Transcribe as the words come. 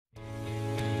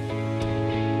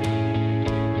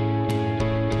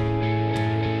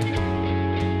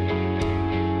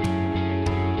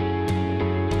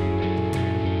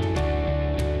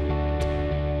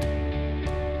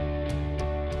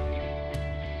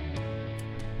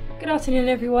Good afternoon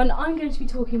everyone. I'm going to be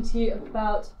talking to you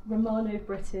about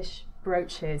Romano-British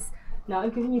brooches. Now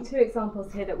I'm giving you two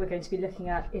examples here that we're going to be looking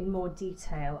at in more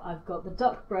detail. I've got the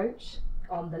duck brooch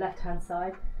on the left hand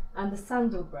side and the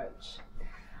sandal brooch.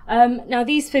 Now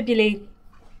these fibulae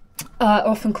are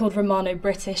often called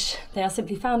Romano-British. They are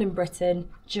simply found in Britain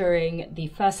during the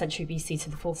 1st century BC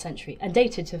to the 4th century and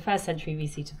dated to 1st century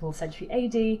BC to 4th century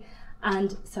AD,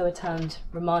 and so are termed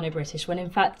Romano-British, when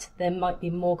in fact there might be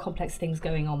more complex things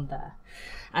going on there.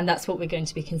 And that's what we're going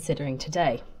to be considering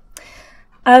today.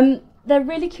 They're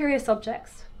really curious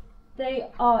objects. They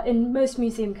are in most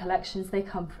museum collections. They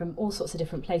come from all sorts of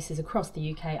different places across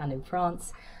the UK and in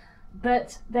France,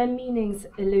 but their meanings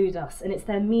elude us, and it's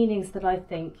their meanings that I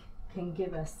think can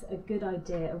give us a good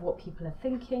idea of what people are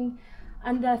thinking,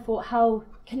 and therefore how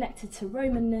connected to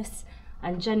Romanness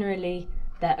and generally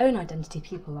their own identity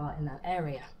people are in that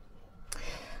area.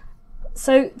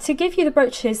 So to give you the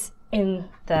brooches in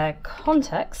their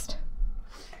context,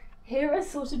 here are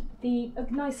sort of a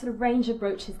nice sort of range of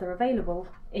brooches that are available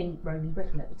in Roman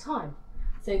Britain at the time.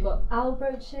 So you've got owl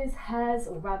brooches, hares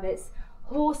or rabbits,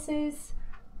 horses,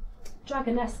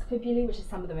 dragonesque fibulae, which is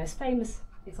some of the most famous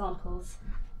examples,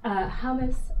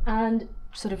 hammers, and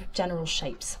sort of general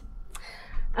shapes.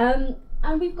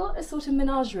 And we've got a sort of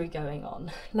menagerie going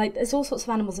on. Like, there's all sorts of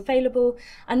animals available,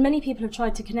 and many people have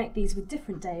tried to connect these with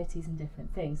different deities and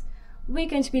different things. We're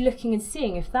going to be looking and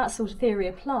seeing if that sort of theory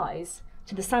applies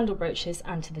to the sandal brooches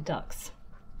and to the ducks.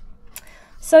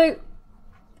 So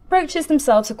brooches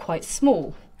themselves are quite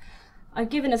small. I've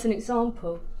given as an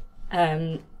example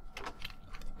a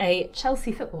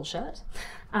Chelsea football shirt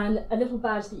and a little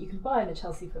badge that you can buy in a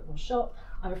Chelsea football shop.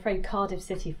 I'm afraid Cardiff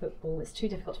City football is too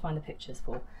difficult to find the pictures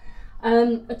for. A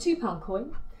 £2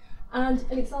 coin and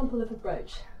an example of a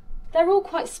brooch. They're all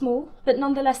quite small, but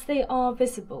nonetheless they are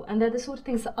visible, and they're the sort of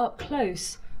things that up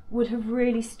close would have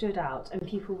really stood out and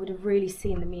people would have really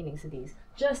seen the meanings of these,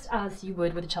 just as you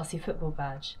would with a Chelsea football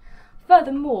badge.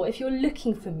 Furthermore, if you're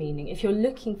looking for meaning, if you're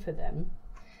looking for them,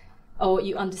 or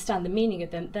you understand the meaning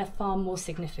of them, they're far more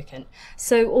significant.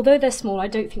 So although they're small, I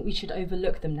don't think we should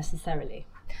overlook them necessarily.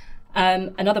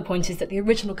 Another point is that the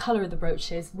original colour of the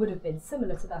brooches would have been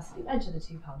similar to that at the edge of the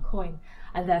 £2 coin,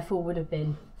 and therefore would have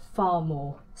been far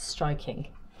more striking.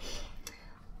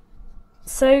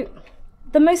 So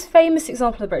the most famous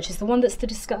example of the brooches, the one that's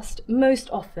discussed most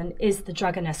often, is the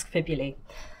dragonesque fibulae.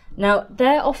 Now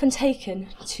they're often taken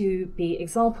to be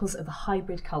examples of a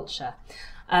hybrid culture.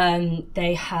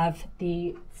 They have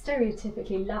the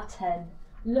stereotypically Latin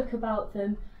look about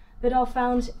them, but are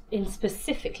found in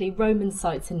specifically Roman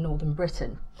sites in northern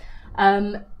Britain.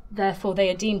 Therefore, they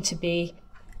are deemed to be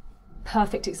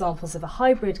perfect examples of a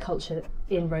hybrid culture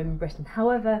in Roman Britain.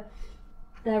 However,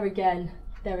 there again,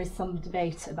 there is some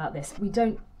debate about this.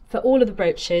 For all of the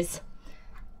brooches,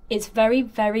 it's very,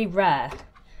 very rare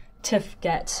to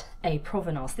get a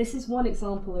provenance. This is one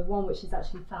example of one which is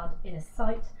actually found in a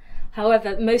site.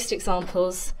 However, most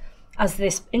examples, as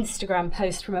this Instagram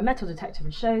post from a metal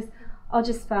detector shows, are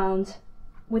just found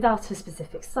without a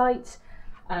specific site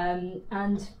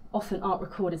and often aren't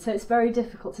recorded. So it's very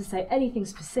difficult to say anything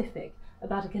specific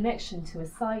about a connection to a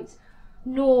site,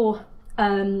 nor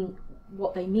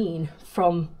what they mean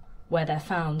from where they're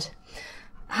found.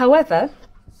 However,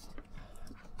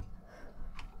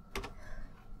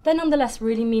 they're nonetheless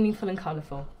really meaningful and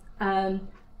colourful.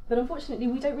 But unfortunately,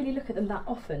 we don't really look at them that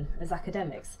often as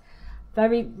academics.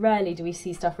 Very rarely do we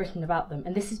see stuff written about them,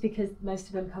 and this is because most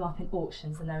of them come up in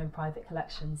auctions and they're in private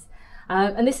collections.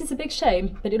 And this is a big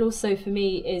shame, but it also, for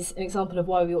me, is an example of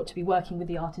why we ought to be working with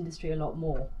the art industry a lot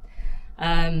more.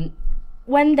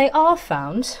 When they are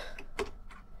found,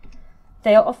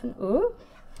 they are often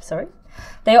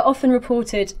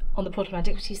reported on the Portable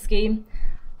Antiquity Scheme,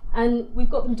 and we've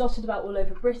got them dotted about all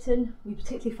over Britain. We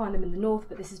particularly find them in the north,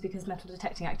 but this is because metal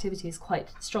detecting activity is quite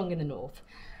strong in the north.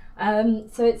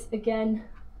 So it's, again,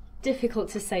 difficult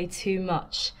to say too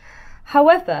much.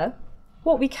 However,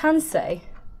 what we can say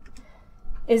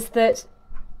is that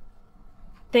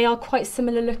they are quite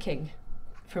similar looking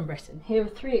from Britain. Here are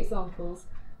 3 examples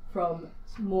from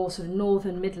more sort of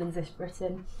northern Midlands-ish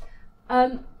Britain.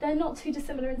 They're not too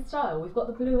dissimilar in style. We've got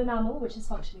the blue enamel, which is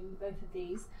functioning with both of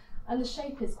these, and the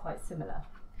shape is quite similar.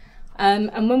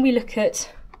 And when we look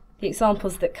at the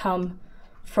examples that come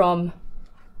from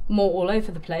more all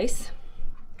over the place,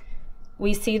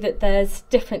 we see that there's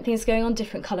different things going on,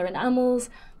 different colour enamels,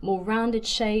 more rounded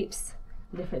shapes,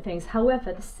 different things.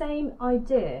 However, the same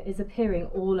idea is appearing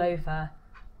all over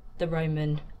the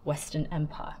Roman Western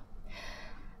Empire.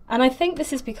 And I think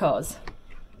this is because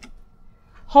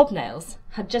hobnails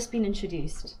had just been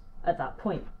introduced at that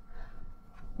point.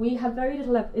 we have very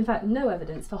little, in fact no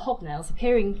evidence for hobnails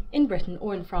appearing in Britain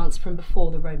or in France from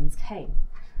before the Romans came.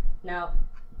 Now,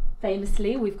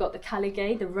 famously, we've got the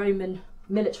caligae, the Roman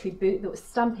military boot that was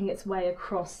stamping its way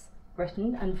across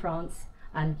Britain and France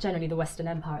and generally the Western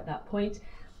Empire at that point.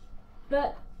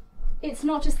 But it's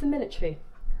not just the military.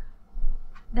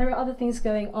 There are other things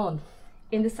going on.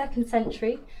 In the 2nd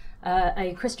century,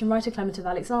 a Christian writer, Clement of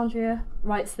Alexandria,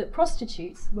 writes that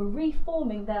prostitutes were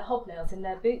reforming their hobnails in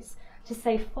their boots to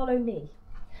say, "Follow me."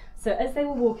 So as they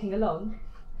were walking along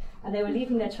and they were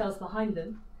leaving their trails behind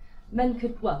them, men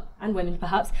could, well, and women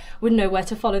perhaps, would know where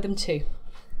to follow them to.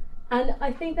 And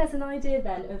I think there's an idea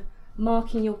then of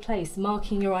marking your place,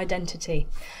 marking your identity.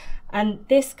 And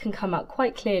this can come out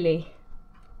quite clearly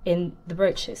in the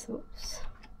brooches,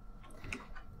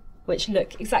 which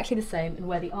look exactly the same and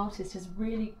where the artist has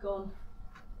really gone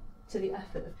to the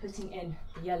effort of putting in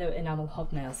the yellow enamel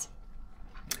hobnails.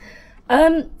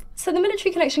 So the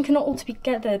military collection cannot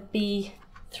altogether be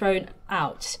thrown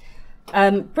out.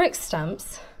 Brick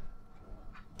stamps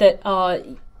that are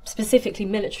specifically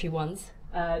military ones,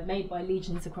 made by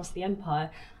legions across the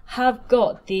empire, have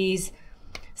got these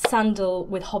sandal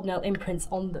with hobnail imprints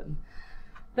on them.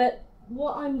 But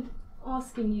what I'm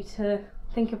asking you to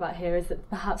think about here is that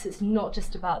perhaps it's not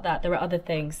just about that, there are other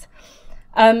things.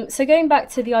 So going back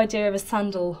to the idea of a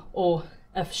sandal or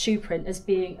a shoe print as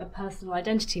being a personal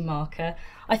identity marker,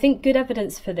 I think good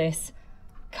evidence for this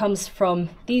comes from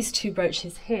these 2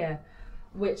 brooches here,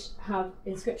 which have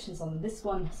inscriptions on them. This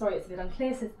one, sorry, it's a bit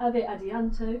unclear, says Ave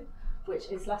Adianto, which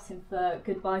is Latin for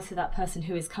goodbye to that person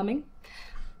who is coming.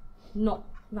 Not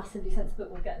massively sensible,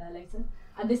 but we'll get there later.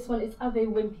 And this one is Ave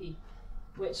Wimpy,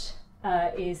 which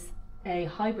is a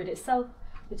hybrid itself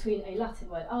between a Latin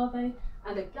word ave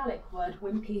and a Gallic word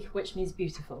wimpy, which means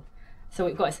beautiful. So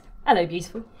we've got hello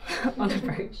beautiful on a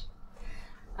brooch.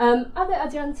 Ave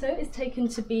Adianto is taken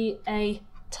to be a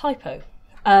typo.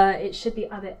 It should be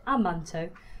Ave Amanto,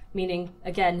 meaning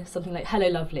again something like hello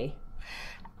lovely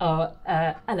or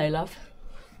hello love.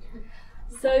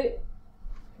 So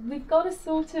we've got a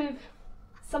sort of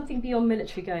something beyond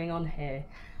military going on here.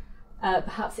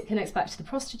 Perhaps it connects back to the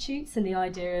prostitutes and the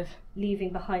idea of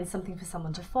leaving behind something for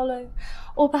someone to follow,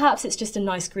 or perhaps it's just a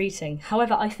nice greeting.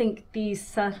 However, I think these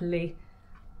certainly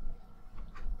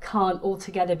can't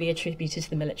altogether be attributed to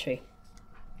the military.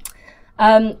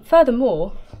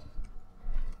 Furthermore,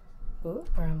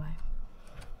 where am I?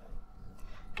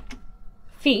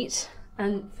 Feet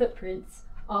and footprints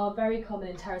are very common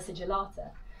in terra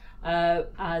sigillata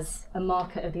as a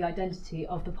marker of the identity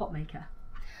of the pot maker.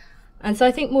 And so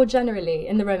I think more generally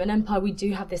in the Roman Empire we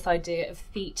do have this idea of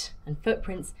feet and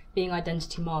footprints being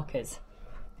identity markers.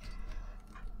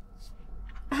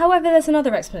 However, there's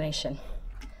another explanation.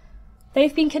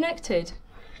 They've been connected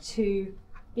to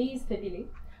these fibulae,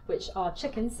 which are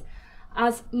chickens,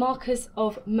 as markers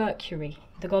of Mercury,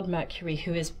 the god Mercury,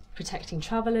 who is protecting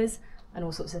travellers and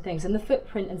all sorts of things. And the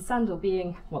footprint and sandal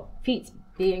being, well, feet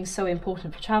being so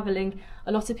important for travelling,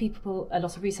 a lot of people, a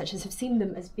lot of researchers have seen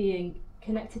them as being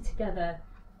connected together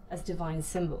as divine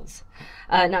symbols.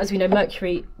 Now, as we know,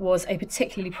 Mercury was a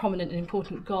particularly prominent and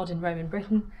important god in Roman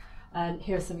Britain. And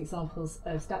here are some examples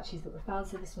of statues that were found.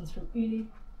 So this one's from Uli,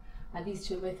 and these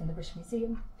 2 are both in the British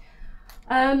Museum.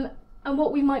 And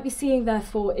what we might be seeing,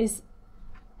 therefore, is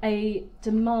a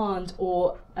demand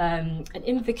or an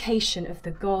invocation of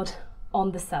the god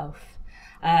on the self.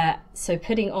 So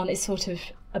putting on is sort of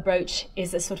a brooch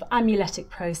is a sort of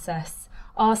amuletic process,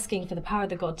 asking for the power of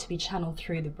the god to be channeled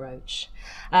through the brooch.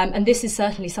 And this is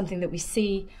certainly something that we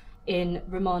see in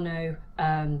Roman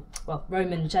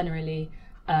generally,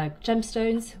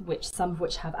 gemstones, some of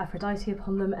which have Aphrodite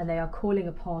upon them, and they are calling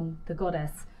upon the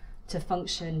goddess to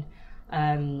function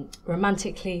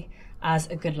romantically as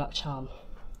a good luck charm.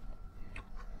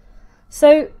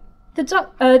 So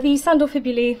the sandal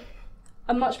fibulae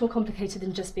are much more complicated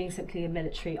than just being simply a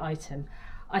military item.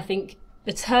 I think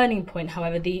the turning point,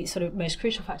 however, the sort of most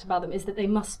crucial fact about them is that they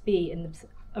must be in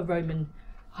a Roman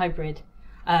hybrid,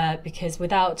 because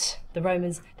without the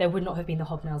Romans there would not have been the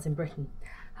hobnails in Britain.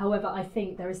 However, I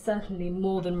think there is certainly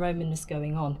more than Romanness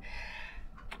going on.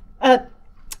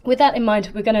 With that in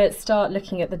mind, we're going to start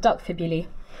looking at the duck fibulae,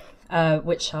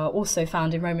 which are also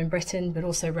found in Roman Britain, but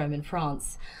also Roman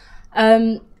France.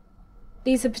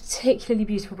 These are particularly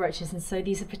beautiful brooches, and so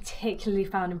these are particularly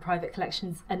found in private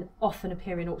collections and often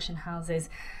appear in auction houses,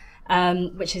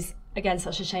 which is, again,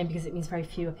 such a shame because it means very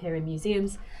few appear in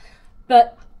museums.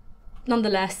 But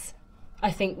nonetheless,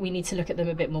 I think we need to look at them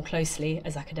a bit more closely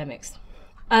as academics.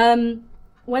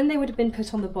 When they would have been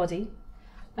put on the body,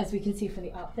 as we can see from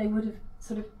the up, they would have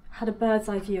sort of had a bird's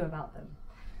eye view about them.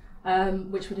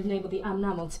 which would enable the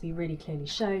enamel to be really clearly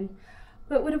shown,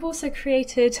 but would have also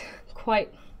created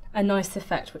quite a nice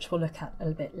effect, which we'll look at a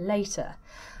little bit later.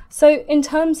 So in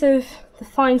terms of the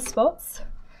fine spots,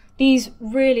 these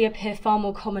really appear far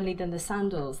more commonly than the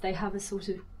sandals. They have a sort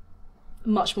of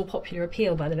much more popular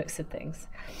appeal by the looks of things.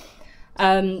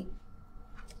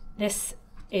 This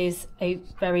is a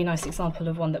very nice example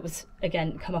of one that was,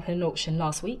 again, come up in an auction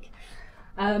last week.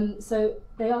 So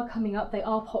they are coming up, they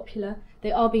are popular,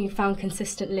 they are being found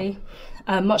consistently,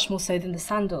 much more so than the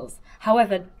sandals.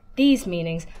 However, these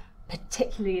meanings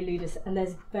particularly elude us, and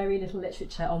there's very little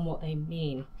literature on what they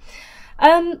mean.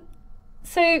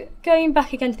 So going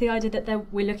back again to the idea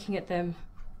that we're looking at them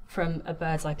from a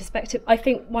bird's eye perspective, I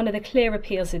think one of the clear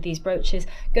appeals of these brooches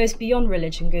goes beyond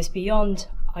religion, goes beyond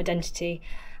identity,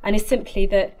 and is simply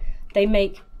that they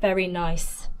make very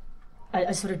nice,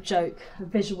 a sort of joke, a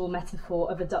visual metaphor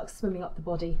of a duck swimming up the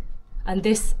body. And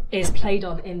this is played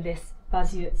on in this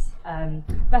Vazuit's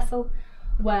vessel,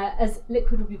 where as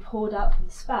liquid would be poured out from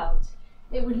the spout,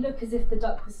 it would look as if the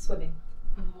duck was swimming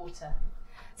in water.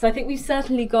 So I think we've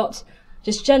certainly got,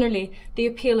 just generally, the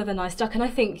appeal of a nice duck, and I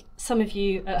think some of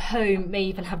you at home may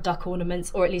even have duck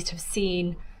ornaments, or at least have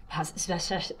seen, perhaps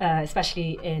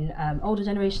especially in older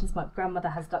generations, my grandmother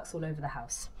has ducks all over the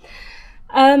house.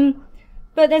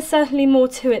 But there's certainly more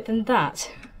to it than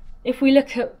that. If we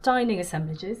look at dining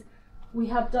assemblages, we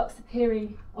have ducks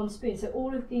appearing on spoons. So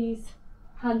all of these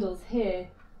handles here,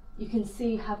 you can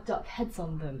see have duck heads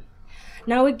on them.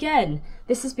 Now again,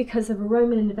 this is because of a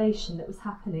Roman innovation that was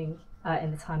happening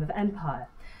in the time of empire.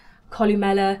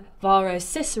 Columella, Varro,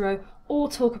 Cicero all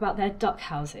talk about their duck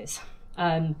houses.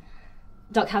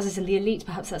 Duck houses in the elite,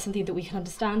 perhaps that's something that we can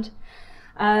understand.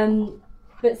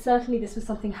 But certainly this was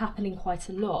something happening quite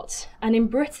a lot. And in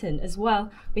Britain as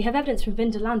well, we have evidence from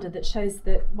Vindolanda that shows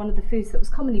that one of the foods that was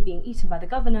commonly being eaten by the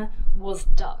governor was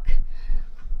duck.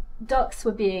 Ducks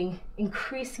were being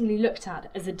increasingly looked at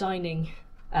as a dining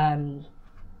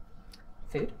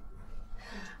food.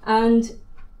 And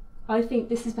I think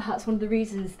this is perhaps one of the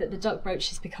reasons that the duck brooch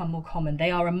has become more common.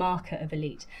 They are a marker of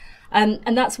elite.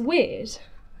 And that's weird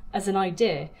as an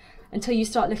idea until you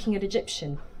start looking at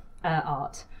Egyptian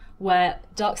art, where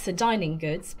ducks are dining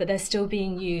goods, but they're still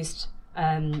being used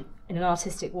in an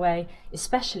artistic way,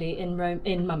 especially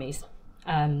in mummies.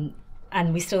 And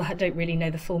we still don't really know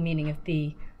the full meaning of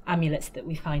the amulets that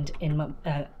we find in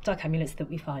duck amulets that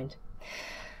we find.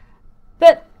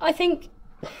 But I think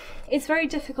it's very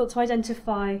difficult to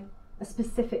identify a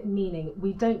specific meaning.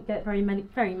 We don't get very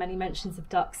many mentions of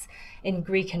ducks in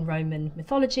Greek and Roman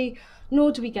mythology,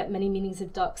 nor do we get many meanings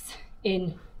of ducks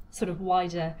in sort of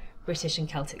wider British and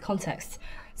Celtic contexts.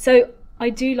 So I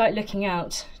do like looking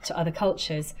out to other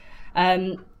cultures,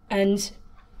 and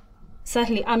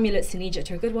certainly amulets in Egypt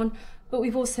are a good one, but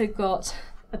we've also got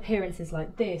appearances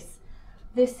like this.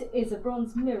 This is a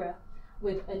bronze mirror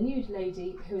with a nude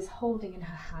lady who is holding in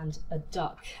her hand a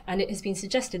duck, and it has been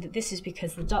suggested that this is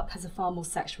because the duck has a far more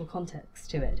sexual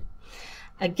context to it.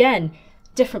 Again,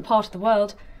 different part of the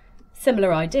world,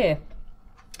 similar idea.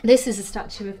 This is a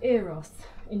statue of Eros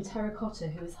in terracotta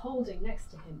who is holding next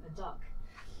to him a duck.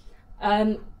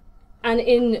 And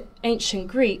in ancient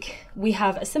Greek, we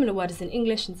have a similar word as in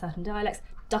English and certain dialects,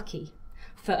 ducky,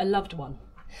 for a loved one.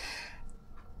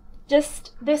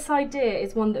 Just this idea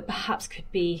is one that perhaps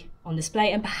could be on display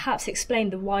and perhaps explain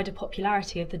the wider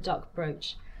popularity of the duck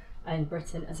brooch in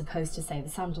Britain as opposed to, say, the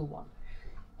sandal one.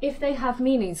 If they have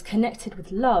meanings connected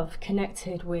with love,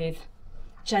 connected with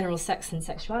general sex and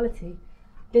sexuality,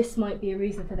 this might be a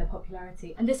reason for their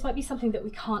popularity, and this might be something that we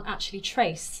can't actually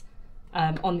trace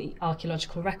on the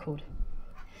archaeological record.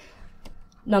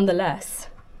 Nonetheless,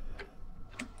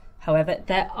 however,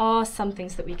 there are some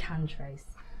things that we can trace.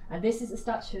 And this is a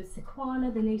statue of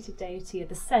Sequana, the native deity of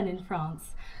the Seine in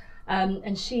France,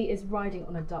 and she is riding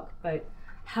on a duck boat.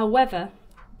 However,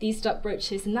 these duck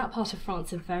brooches in that part of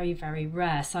France are very, very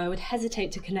rare, so I would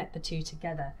hesitate to connect the two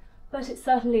together. But it's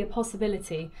certainly a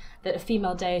possibility that a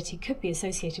female deity could be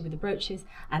associated with the brooches,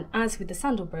 and as with the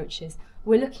sandal brooches,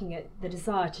 we're looking at the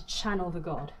desire to channel the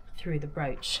god through the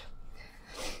brooch.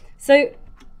 So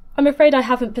I'm afraid I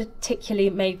haven't particularly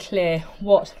made clear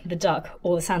what the duck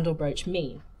or the sandal brooch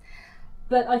mean.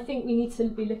 But I think we need to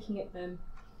be looking at them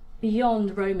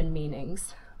beyond Roman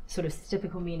meanings, sort of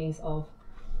typical meanings of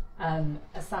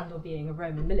a sandal being a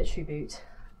Roman military boot,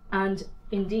 and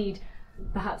indeed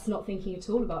perhaps not thinking at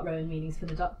all about Roman meanings for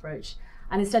the duck brooch,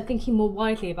 and instead thinking more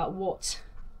widely about what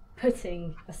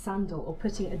putting a sandal or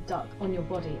putting a duck on your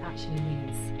body actually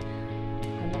means.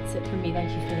 And that's it from me.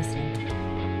 Thank you for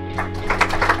listening.